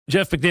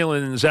Jeff McNeil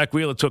and Zach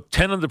Wheeler took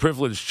 10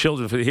 underprivileged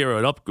children for the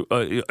hero,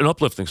 an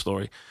uplifting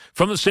story,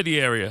 from the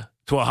city area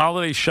to a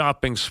holiday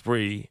shopping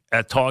spree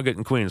at Target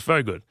in Queens.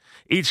 Very good.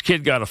 Each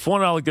kid got a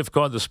 $4 gift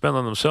card to spend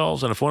on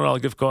themselves and a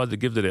 $4 gift card to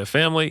give to their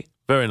family.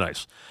 Very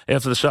nice.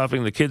 After the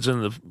shopping, the kids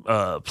and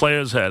the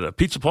players had a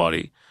pizza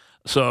party.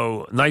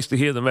 So nice to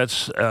hear the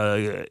Mets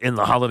in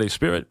the holiday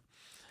spirit.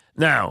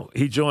 Now,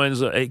 he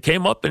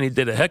came up and he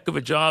did a heck of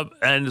a job.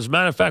 And as a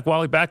matter of fact,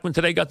 Wally Backman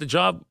today got the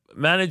job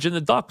managing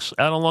the Ducks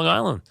out on Long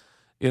Island.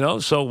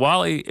 So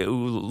Wally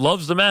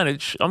loves to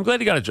manage. I'm glad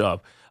he got a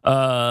job.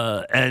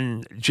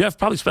 And Jeff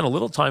probably spent a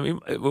little time.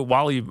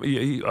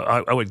 Wally,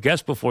 I would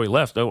guess before he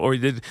left, or he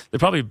did. They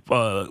probably.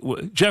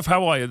 Jeff,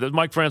 how are you?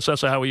 Mike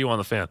Francesa, how are you on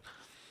the Fan?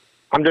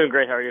 I'm doing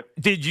great. How are you?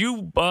 Did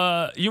you?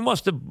 You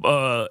must have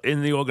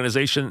in the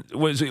organization.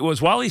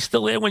 Was Wally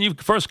still there when you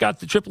first got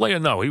to AAA, or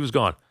no? He was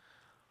gone.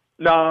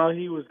 No,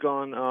 he was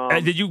gone.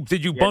 And did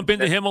you bump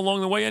into him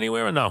along the way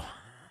anywhere, or no?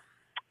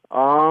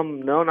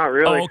 No, not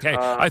really. Oh, okay.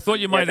 I thought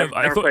you might have.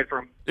 Never played for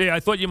him. Yeah, I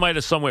thought you might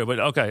have somewhere, but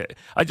okay.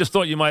 I just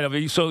thought you might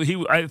have. So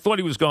I thought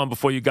he was gone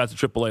before you got to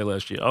AAA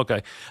last year.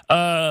 Okay.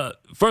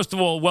 First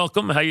of all,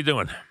 welcome. How you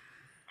doing?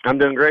 I'm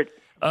doing great.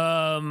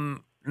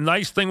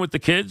 Nice thing with the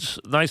kids.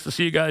 Nice to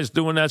see you guys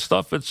doing that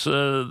stuff. It's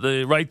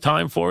the right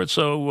time for it.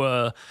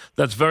 So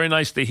that's very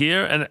nice to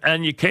hear.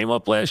 And you came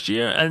up last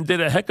year and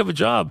did a heck of a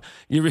job.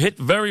 You hit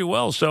very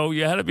well. So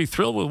you had to be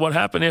thrilled with what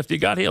happened after you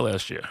got here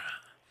last year.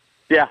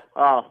 Yeah.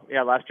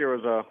 Last year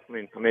was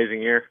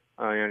amazing year.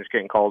 Just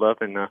getting called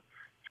up and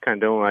just kind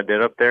of doing what I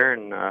did up there.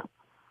 And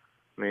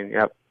very,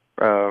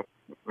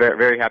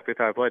 very happy with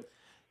how I played.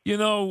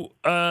 You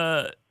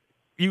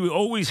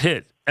always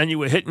hit, and you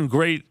were hitting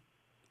great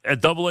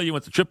at AA. You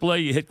went to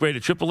AAA. You hit great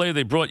at AAA.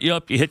 They brought you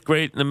up. You hit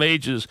great in the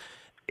majors.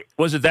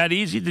 Was it that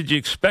easy? Did you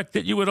expect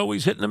that you would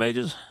always hit in the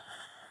majors?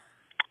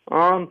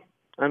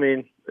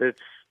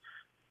 It's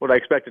what I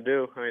expect to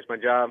do. It's my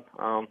job.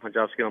 My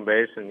job's to get on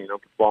base and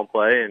put the ball in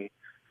play. And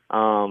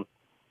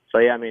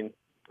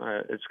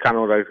it's kind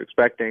of what I was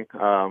expecting.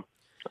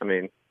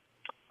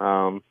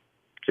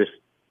 Just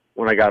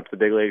when I got up to the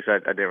big leagues, I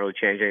didn't really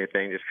change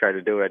anything. Just tried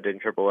to do what I did in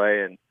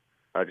AAA and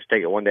just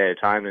take it one day at a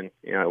time. And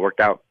it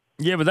worked out.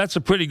 Yeah, but that's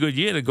a pretty good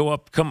year to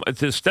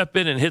to step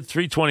in and hit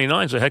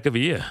 329 is a heck of a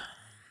year.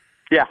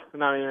 Yeah,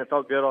 it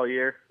felt good all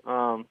year.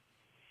 I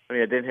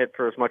didn't hit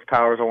for as much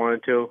power as I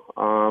wanted to,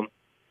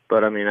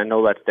 but I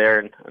know that's there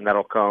and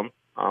that'll come.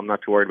 I'm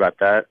not too worried about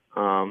that.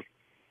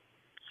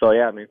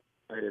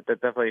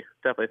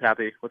 Definitely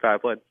happy with how I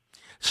played.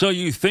 So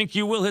you think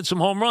you will hit some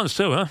home runs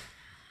too, huh?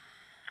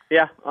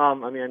 Yeah, I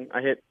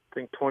hit I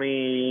think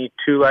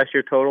 22 last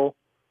year total.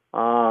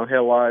 Hit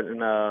a lot in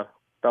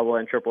Double A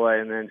and Triple A,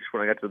 and then just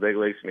when I got to the big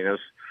leagues, it was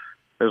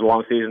a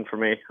long season for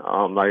me.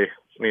 I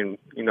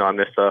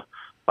missed the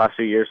last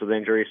few years with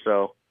injury,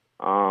 so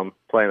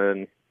playing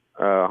in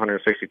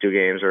 162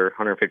 games or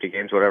 150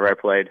 games, whatever I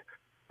played,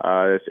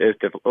 it's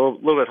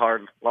difficult, a little bit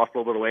hard. Lost a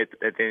little bit of weight at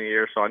the end of the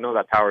year, so I know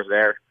that power's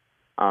there.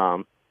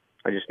 I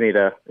just need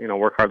to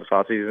work hard this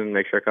offseason,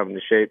 make sure I come into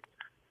shape.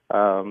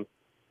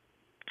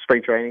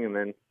 Spring training, and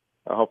then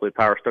hopefully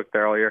power stuck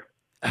there all year.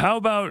 How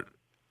about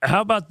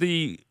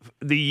the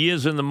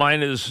years in the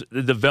minors,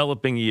 the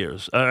developing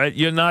years? All right,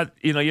 you're not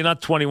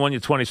 21, you're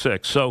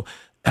 26. So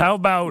how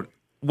about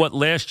what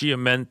last year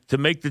meant to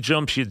make the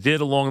jumps you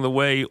did along the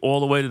way, all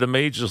the way to the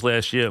majors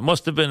last year? It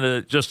must have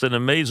been just an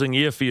amazing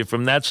year for you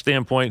from that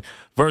standpoint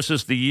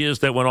versus the years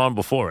that went on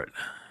before it.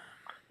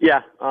 Yeah,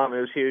 it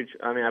was huge.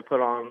 I put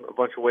on a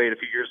bunch of weight a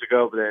few years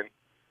ago, but then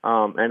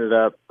ended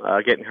up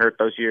getting hurt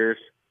those years.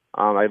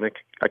 I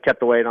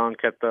kept the weight on,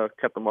 kept the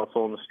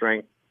muscle and the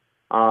strength.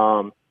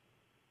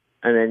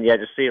 And then,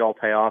 just see it all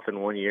pay off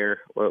in 1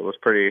 year. It was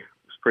pretty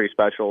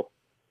special.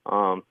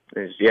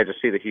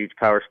 Just see the huge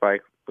power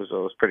spike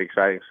was pretty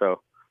exciting.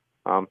 So,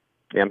 I'm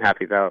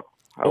happy that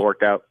how it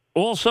worked out.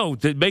 Also,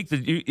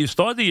 you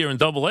started the year in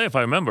Double A, if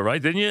I remember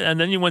right, didn't you? And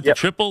then you went to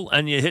Triple,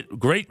 and you hit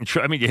great.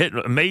 You hit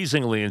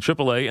amazingly in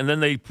Triple A, and then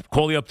they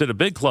call you up to the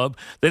big club.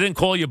 They didn't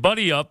call your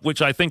buddy up, which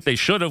I think they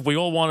should have. We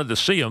all wanted to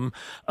see him,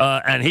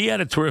 and he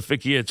had a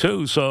terrific year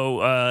too.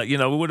 So,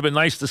 it would have been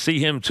nice to see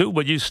him too.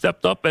 But you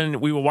stepped up, and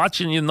we were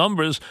watching your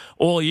numbers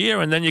all year,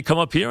 and then you come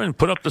up here and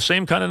put up the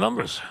same kind of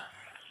numbers.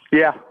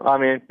 Yeah,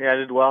 I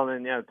did well,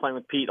 and then playing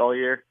with Pete all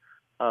year,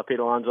 Pete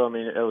Alonso.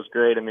 It was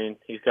great.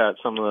 He's got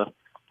some of the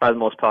probably the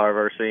most power I've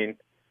ever seen.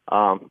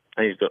 And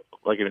he's an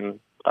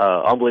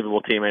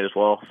unbelievable teammate as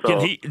well. So,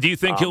 do you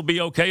think he'll be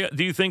okay?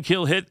 Do you think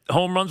he'll hit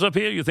home runs up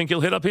here? You think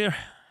he'll hit up here?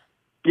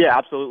 Yeah,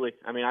 absolutely.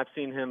 I've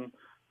seen him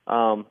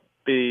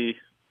be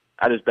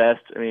at his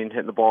best.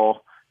 Hitting the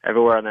ball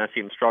everywhere, and then I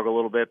see him struggle a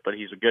little bit. But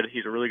he's a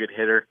really good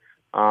hitter.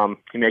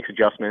 He makes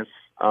adjustments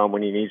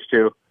when he needs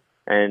to,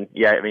 and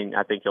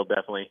I think he'll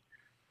definitely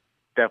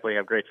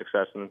have great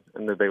success in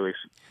the big leagues.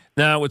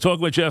 Now, we're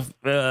talking with Jeff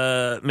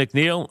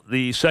McNeil,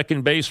 the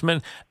second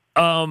baseman.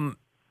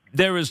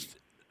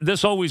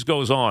 This always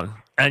goes on.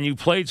 and you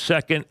played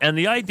second, and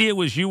the idea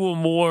was you were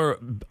more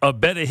a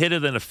better hitter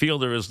than a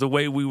fielder, is the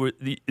way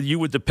you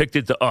were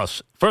depicted to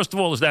us. First of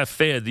all, is that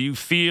fair? Do you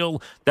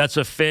feel that's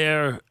a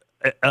fair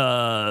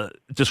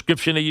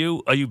description of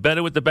you? Are you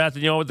better with the bat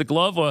than you are with the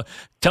glove? Or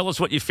tell us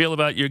what you feel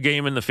about your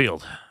game in the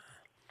field.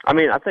 I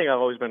mean, I think I've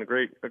always been a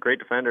great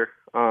defender.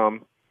 I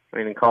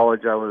mean, in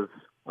college, I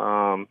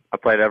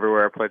played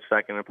everywhere. I played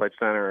second, I played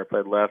center, I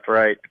played left,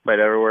 right, played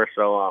everywhere.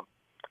 So,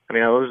 I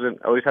mean, I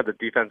always had the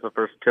defensive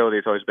versatility.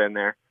 It's always been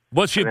there.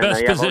 What's your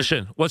best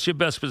position? What's your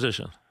best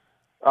position?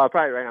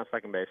 Probably right now,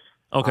 second base.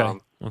 Okay. I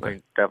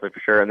mean, definitely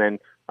for sure. And then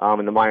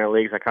in the minor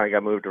leagues, I kind of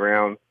got moved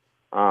around.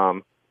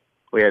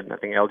 We had, I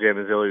think, LJ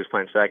Mazzilli was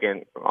playing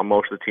second on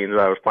most of the teams that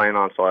I was playing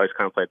on, so I always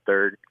kind of played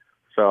third.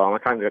 So I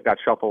kind of got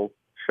shuffled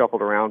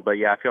around. But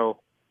yeah, I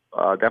feel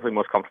definitely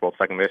most comfortable at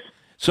second base.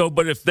 So,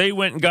 but if they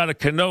went and got a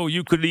Cano,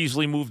 you could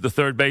easily move to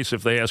third base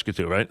if they ask you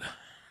to, right?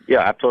 Yeah,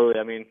 absolutely.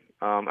 I mean,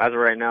 as of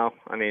right now,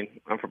 I mean,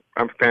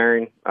 I'm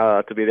preparing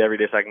to be the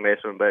everyday second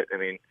baseman, but I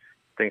mean,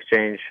 things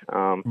change.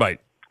 Right.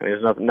 I mean,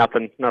 there's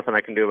nothing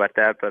I can do about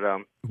that.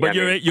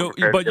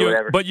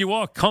 But you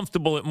are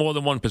comfortable at more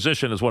than one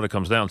position, is what it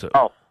comes down to.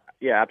 Oh,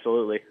 yeah,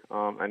 absolutely.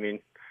 I mean,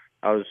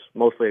 I was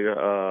mostly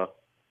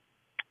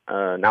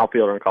an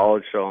outfielder in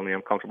college, so I mean,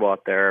 I'm comfortable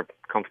out there,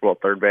 comfortable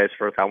at third base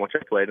for how much I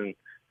played in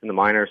the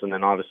minors, and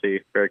then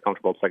obviously very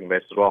comfortable at second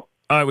base as well.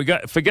 All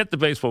right, forget the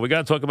baseball. We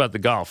got to talk about the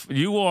golf.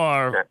 You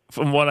are,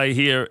 from what I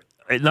hear,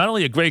 not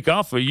only a great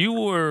golfer, you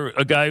were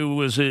a guy who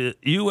was a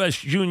U.S.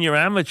 Junior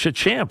Amateur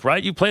champ,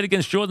 right? You played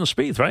against Jordan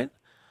Spieth, right?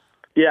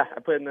 Yeah,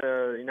 I played in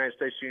the United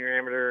States Junior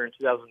Amateur in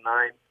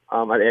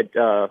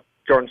 2009.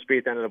 Jordan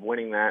Spieth ended up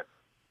winning that.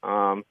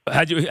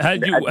 How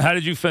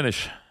did you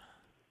finish?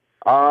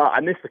 I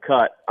missed the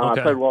cut.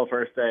 Okay. I played well the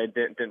first day.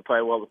 Didn't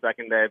play well the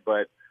second day,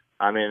 but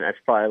I mean, that's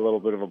probably a little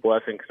bit of a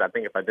blessing because I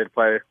think if I did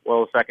play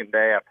well the second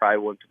day, I probably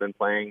wouldn't have been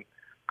playing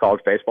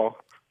college baseball.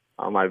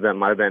 Might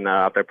have been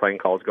out there playing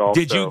college golf.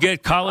 Did you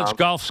get college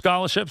golf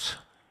scholarships?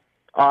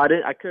 I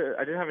didn't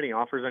have any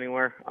offers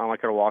anywhere. I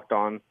could have walked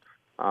on,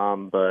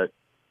 but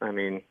I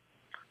mean,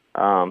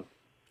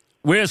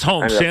 where's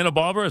home? Santa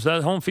Barbara? Is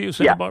that home for you?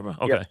 Santa Barbara?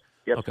 Okay.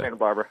 Yep, okay. Santa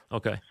Barbara.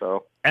 Okay.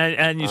 So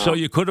so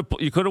you could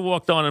have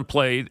walked on and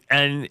played,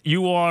 and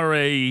you are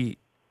a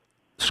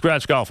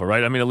scratch golfer,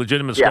 right? I mean, a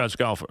legitimate scratch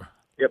golfer.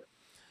 Yep.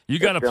 You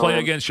got to play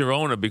against your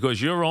owner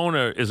because your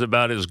owner is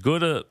about as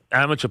good an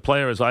amateur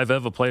player as I've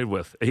ever played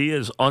with. He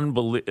is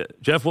unbelievable.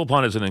 Jeff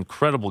Wilpon is an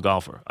incredible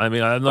golfer. I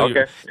mean, I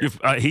know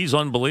he's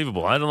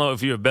unbelievable. I don't know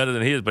if you're better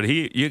than he is, but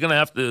you're going to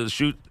have to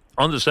shoot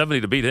under 70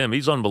 to beat him.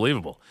 He's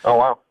unbelievable. Oh,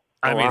 wow.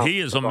 I mean, he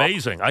is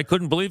amazing. Awesome. I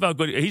couldn't believe how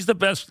good he's the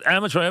best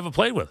amateur I ever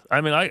played with. I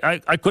mean,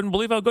 I couldn't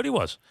believe how good he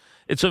was.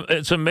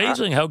 It's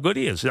amazing how good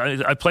he is.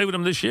 I played with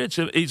him this year.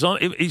 He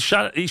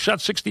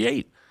shot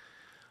 68.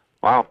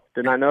 Wow,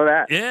 did not know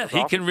that. Yeah,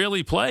 he can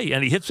really play,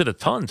 and he hits it a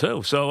ton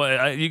too. So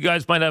you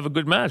guys might have a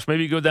good match.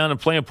 Maybe you go down and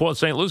play in Port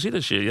St. Lucie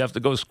this year. You have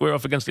to go square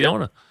off against the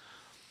owner.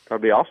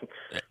 That'd be awesome.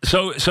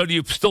 So do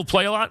you still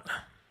play a lot?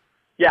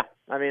 Yeah,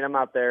 I mean, I'm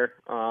out there.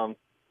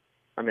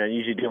 I mean, I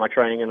usually do my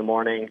training in the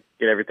morning,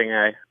 get everything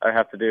I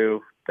have to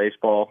do,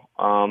 baseball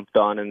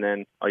done, and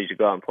then I'll usually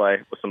go out and play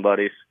with some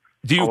buddies.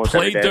 Do you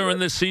play during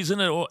this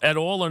season at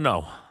all or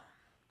no?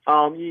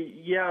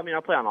 Yeah, I mean, I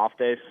play on off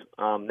days.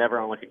 Never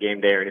on like a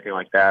game day or anything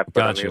like that.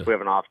 But Gotcha. I mean, if we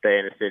have an off day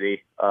in a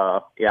city,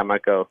 I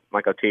might go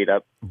tee it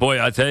up.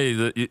 Boy, I tell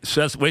you,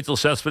 wait till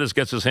Cespedes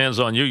gets his hands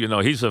on you. You know,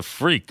 he's a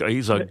freak.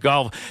 He's a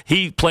golf.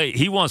 He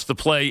wants to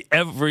play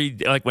every.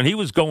 Like when he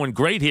was going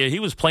great here, he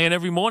was playing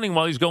every morning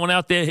while he's going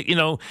out there. You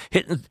know,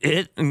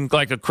 hitting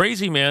like a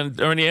crazy man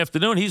during the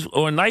afternoon.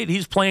 Night.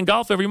 He's playing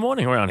golf every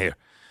morning around here.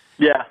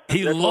 Yeah,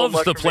 he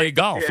loves to play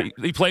golf. Yeah.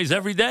 He plays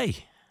every day.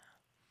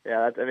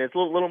 Yeah, I mean, it's a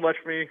little much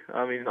for me.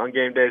 I mean, on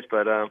game days,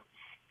 but I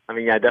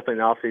mean, yeah, definitely in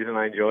the off season,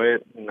 I enjoy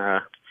it, and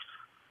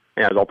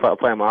I'll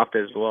play on my off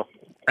days as well.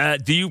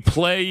 Do you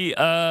play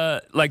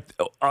like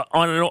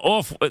on and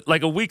off,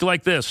 like a week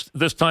like this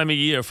time of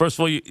year? First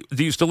of all,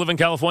 do you still live in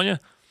California?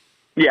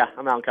 Yeah,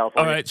 I'm out in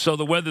California. All right, so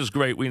the weather's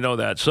great. We know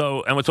that.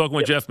 So, and we're talking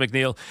with Jeff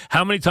McNeil.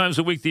 How many times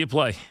a week do you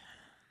play?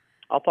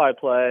 I'll probably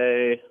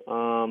play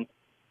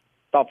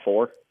about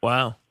 4.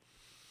 Wow.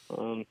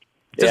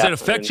 Does it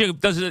affect you?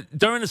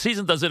 During the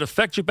season? Does it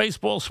affect your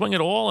baseball swing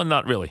at all, or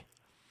not really?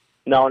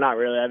 No, not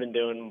really. I've been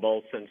doing them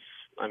both since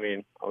I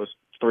was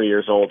 3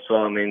 years old. So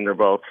I mean, they're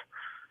both.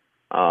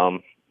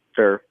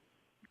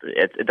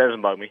 It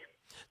doesn't bug me.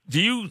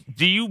 Do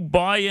you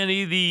buy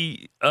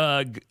any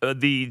of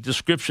the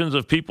descriptions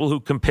of people who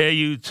compare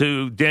you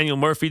to Daniel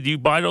Murphy? Do you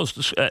buy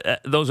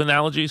those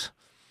analogies?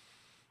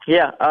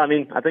 Yeah, I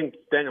mean, I think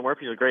Daniel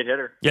Murphy's a great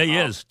hitter. Yeah, he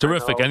is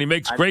terrific, and he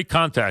makes great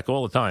contact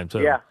all the time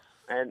too. Yeah.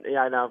 And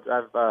I know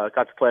I've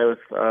got to play with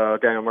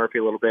Daniel Murphy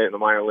a little bit in the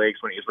minor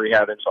leagues when he was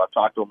rehabbing, so I've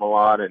talked to him a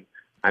lot, and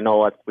I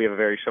know we have a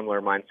very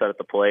similar mindset at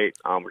the plate.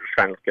 We're just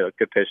trying to get a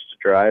good pitch to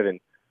drive, and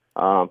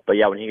but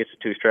yeah, when he gets to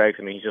 2 strikes,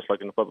 I mean, he's just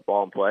looking to put the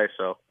ball in play.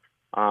 So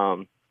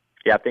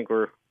yeah, I think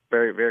we're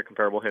very, very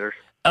comparable hitters.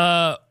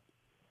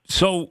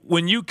 So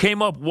when you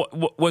came up,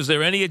 was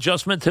there any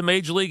adjustment to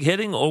Major League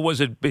hitting, or was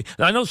it?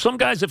 I know some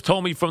guys have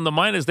told me from the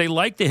minors they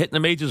like to hit in the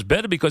majors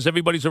better because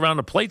everybody's around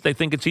the plate. They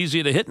think it's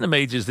easier to hit in the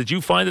majors. Did you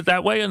find it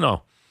that way or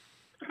no?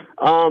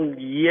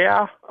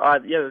 Yeah,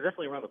 they're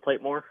definitely around the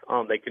plate more.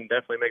 They can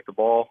definitely make the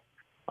ball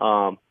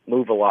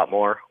move a lot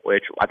more,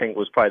 which I think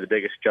was probably the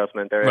biggest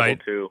adjustment. They're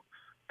able to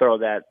throw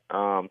that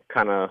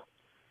kind of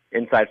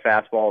inside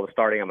fastball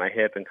starting on my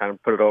hip and kind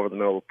of put it over the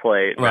middle of the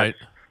plate. Right.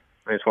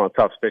 It's one of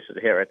the toughest pitches to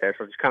hit right there.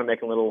 So just kind of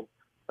making little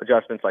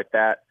adjustments like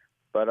that.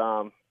 But,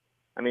 I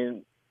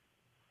mean,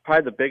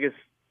 probably the biggest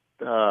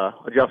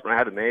adjustment I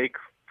had to make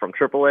from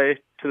AAA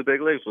to the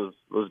big leagues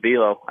was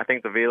velo. I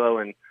think the velo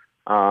in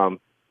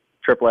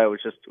AAA was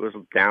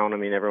down. I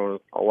mean, a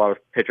lot of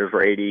pitchers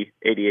were 80,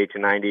 88 to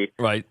 90.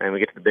 Right. And we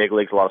get to the big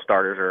leagues, a lot of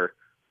starters are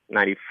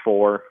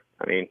 94,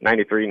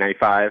 93,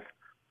 95.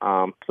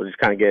 So just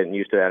kind of getting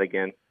used to that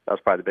again. That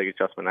was probably the big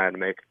adjustment I had to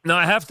make. Now,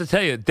 I have to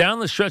tell you, down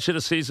the stretch of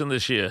the season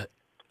this year,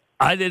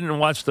 I didn't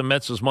watch the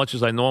Mets as much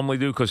as I normally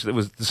do because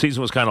the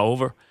season was kind of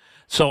over.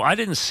 So I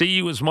didn't see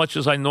you as much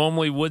as I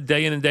normally would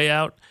day in and day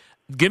out.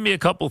 Give me a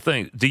couple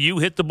things. Do you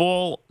hit the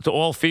ball to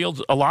all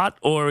fields a lot,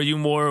 or are you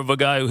more of a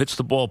guy who hits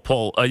the ball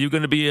pole? Are you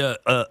going to be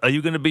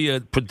a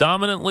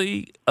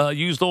predominantly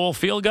used all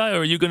field guy,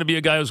 or are you going to be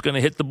a guy who's going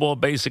to hit the ball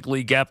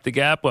basically gap to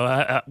gap?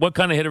 What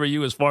kind of hitter are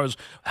you as far as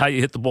how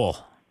you hit the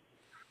ball?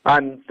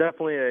 I'm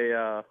definitely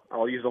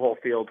I'll use the whole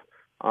field.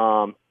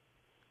 I'm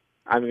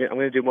going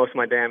to do most of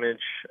my damage.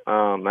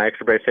 My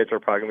extra base hits are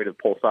probably going to be to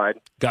the pole side.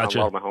 Gotcha. A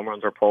lot of my home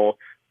runs are pole.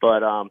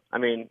 But, I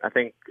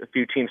think a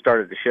few teams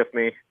started to shift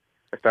me.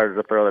 I started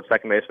to throw that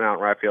second baseman out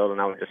in right field,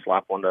 and I would just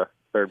slap one to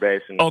third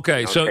base. And,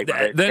 okay, so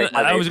then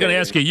I was going to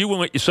ask you,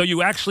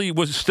 you actually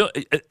was still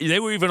 – they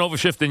were even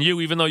overshifting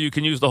you, even though you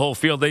can use the whole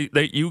field.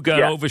 You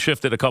got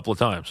overshifted a couple of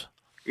times.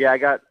 Yeah, I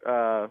got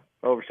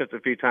overshifted a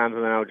few times,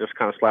 and then I would just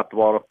kind of slap the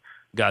ball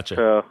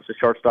to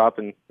shortstop,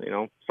 and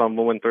some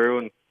went through,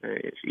 and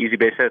it's easy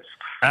base hits.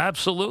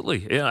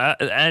 Absolutely, yeah.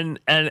 And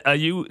are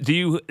you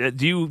a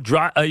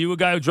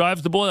guy who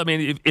drives the ball? I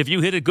mean, if you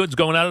hit it good,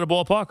 going out of the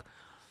ballpark.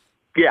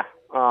 Yeah,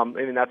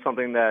 that's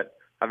something that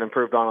I've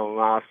improved on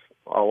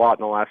a lot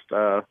in the last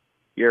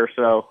year or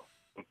so.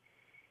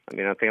 I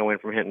think I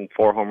went from hitting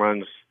 4 home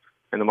runs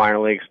in the minor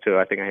leagues to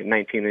I think I hit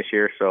 19 this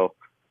year. So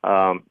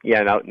now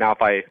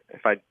if I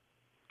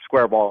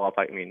square a ball up,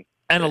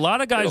 And a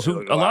lot of guys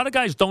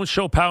don't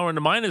show power in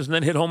the minors and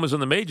then hit homers in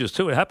the majors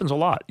too. It happens a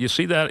lot. You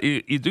see that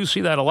you do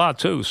see that a lot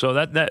too. So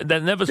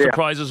that never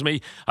surprises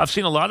me. I've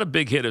seen a lot of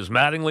big hitters.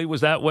 Mattingly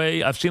was that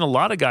way. I've seen a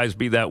lot of guys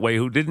be that way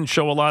who didn't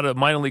show a lot of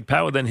minor league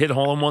power, then hit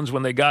home runs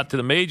when they got to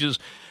the majors.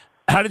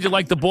 How did you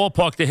like the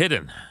ballpark to hit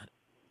in?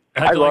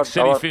 I love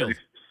Citi Field.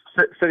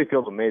 Citi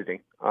Field's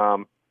amazing.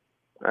 I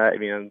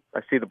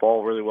see the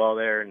ball really well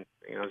there, and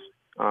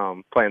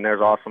playing there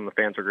is awesome. The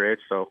fans are great.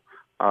 So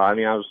I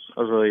was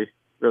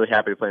really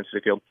happy to play in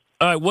Citi Field.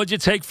 All right, what'd you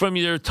take from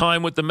your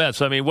time with the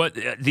Mets? I mean, what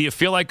do you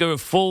feel like a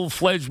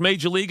full-fledged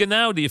major leaguer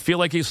now? Do you feel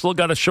like you still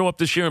got to show up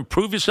this year and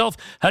prove yourself?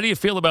 How do you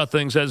feel about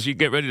things as you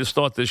get ready to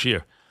start this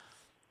year?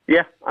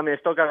 Yeah, I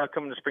still got to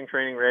come into spring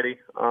training ready.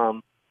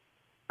 I'm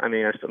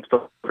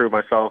still prove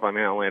myself. I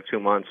only have 2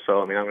 months,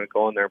 so I'm going to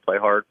go in there and play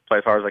as hard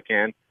as I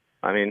can.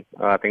 I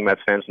think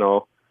Mets fans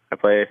know I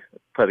play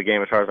the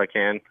game as hard as I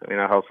can.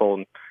 I hustle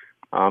and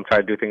try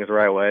to do things the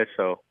right way.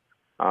 So,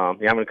 I'm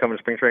going to come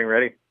into spring training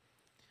ready.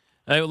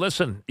 Hey,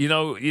 listen,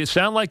 you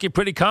sound like you're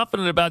pretty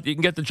confident about you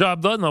can get the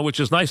job done, though, which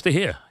is nice to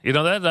hear.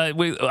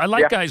 I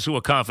like guys who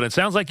are confident.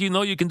 Sounds like you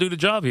can do the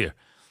job here.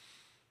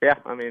 Yeah,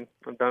 I've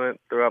done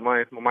it throughout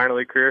my minor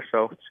league career,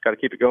 so just got to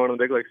keep it going in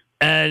the big leagues.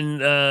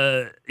 And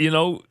are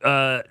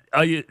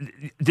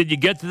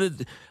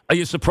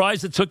you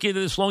surprised it took you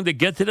this long to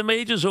get to the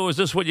majors, or is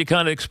this what you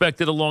kind of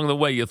expected along the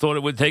way? You thought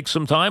it would take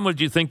some time, or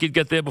did you think you'd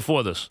get there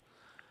before this?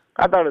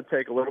 I thought it'd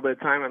take a little bit of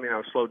time. I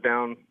was slowed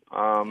down.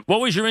 What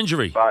was your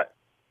injury? But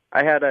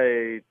I had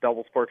a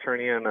double sports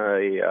hernia and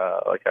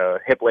a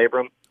hip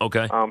labrum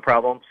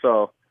problem.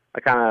 So I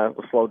kind of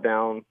was slowed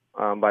down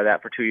by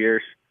that for 2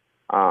 years.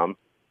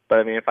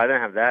 But if I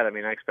didn't have that,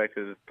 I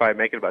expected to probably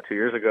make it about 2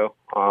 years ago.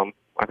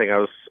 I think I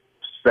was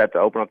set to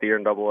open up the year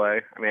in Double-A.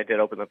 I did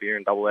open up the year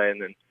in Double-A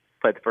and then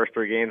played the first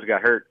 3 games,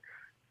 got hurt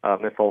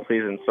this whole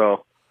season.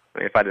 So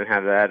if I didn't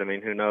have that,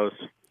 who knows?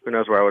 Who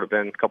knows where I would have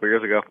been a couple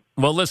years ago?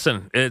 Well,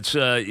 listen, it's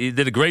you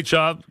did a great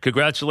job.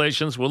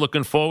 Congratulations. We're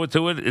looking forward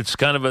to it. It's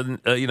kind of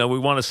we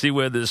want to see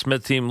where the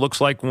Smith team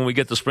looks like when we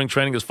get to spring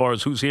training as far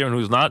as who's here and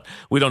who's not.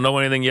 We don't know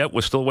anything yet.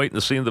 We're still waiting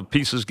to see the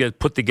pieces get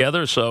put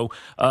together. So,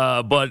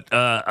 but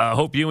I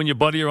hope you and your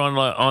buddy are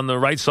on the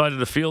right side of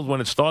the field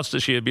when it starts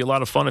this year. It'd be a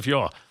lot of fun if you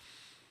are.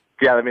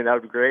 Yeah, that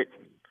would be great.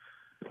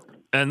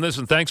 And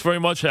listen, thanks very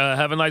much.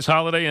 Have a nice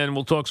holiday, and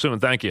we'll talk soon.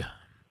 Thank you.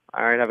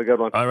 All right, have a good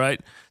one. All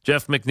right.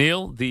 Jeff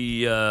McNeil,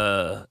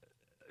 the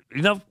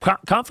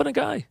confident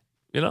guy,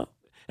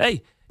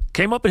 Hey,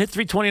 came up and hit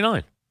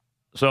 329.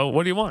 So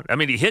what do you want?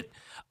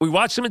 We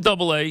watched him in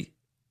Double-A.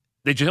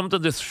 They jumped to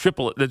the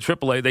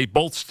Triple-A. They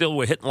both still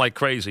were hitting like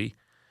crazy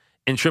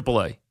in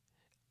Triple-A.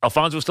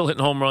 Alfonso's still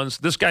hitting home runs.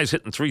 This guy's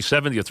hitting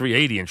 370 or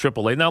 380 in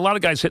AAA. Now, a lot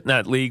of guys hitting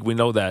that league. We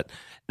know that.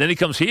 Then he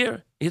comes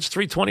here. He hits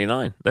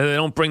 329. They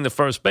don't bring the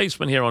first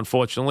baseman here,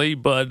 unfortunately,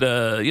 but,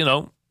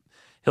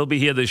 he'll be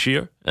here this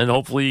year, and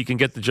hopefully he can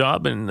get the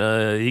job, and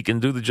he can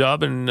do the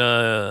job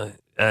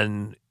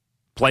and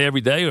play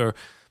every day or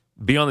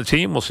be on the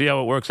team. We'll see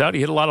how it works out. He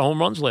hit a lot of home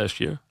runs last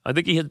year. I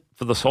think he hit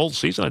for the whole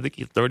season. I think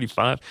he hit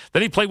 35.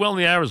 Then he played well in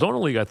the Arizona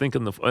League, I think,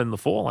 in the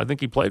fall. I think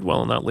he played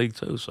well in that league,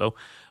 too. So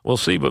we'll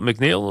see. But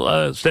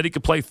McNeil said he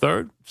could play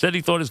third, said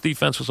he thought his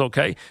defense was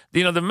okay.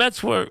 The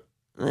Mets were –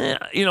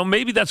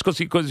 maybe that's because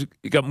he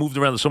got moved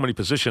around to so many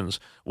positions,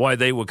 why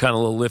they were kind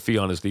of a little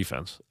iffy on his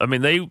defense. I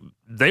mean, they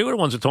were the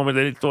ones that told me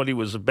they thought he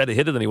was a better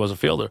hitter than he was a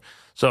fielder.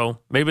 So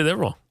maybe they're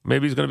wrong.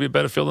 Maybe he's going to be a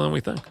better fielder than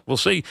we think. We'll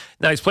see.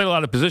 Now, he's played a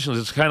lot of positions.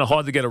 It's kind of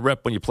hard to get a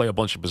rep when you play a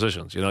bunch of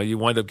positions. You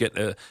wind up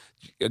getting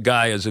a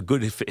guy as a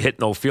good hit,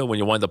 no field when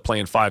you wind up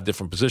playing 5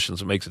 different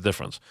positions. It makes a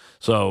difference.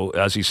 So,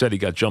 as he said, he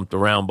got jumped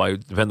around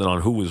depending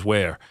on who was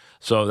where.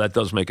 So that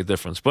does make a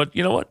difference. But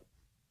you know what?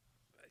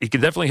 He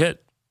can definitely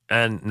hit.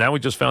 And now we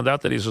just found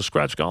out that he's a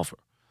scratch golfer,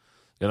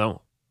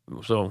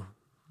 So,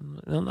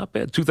 not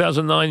bad.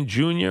 2009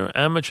 junior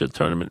amateur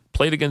tournament,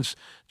 played against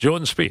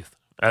Jordan Spieth,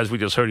 as we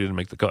just heard, he didn't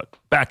make the cut.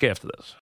 Back after this.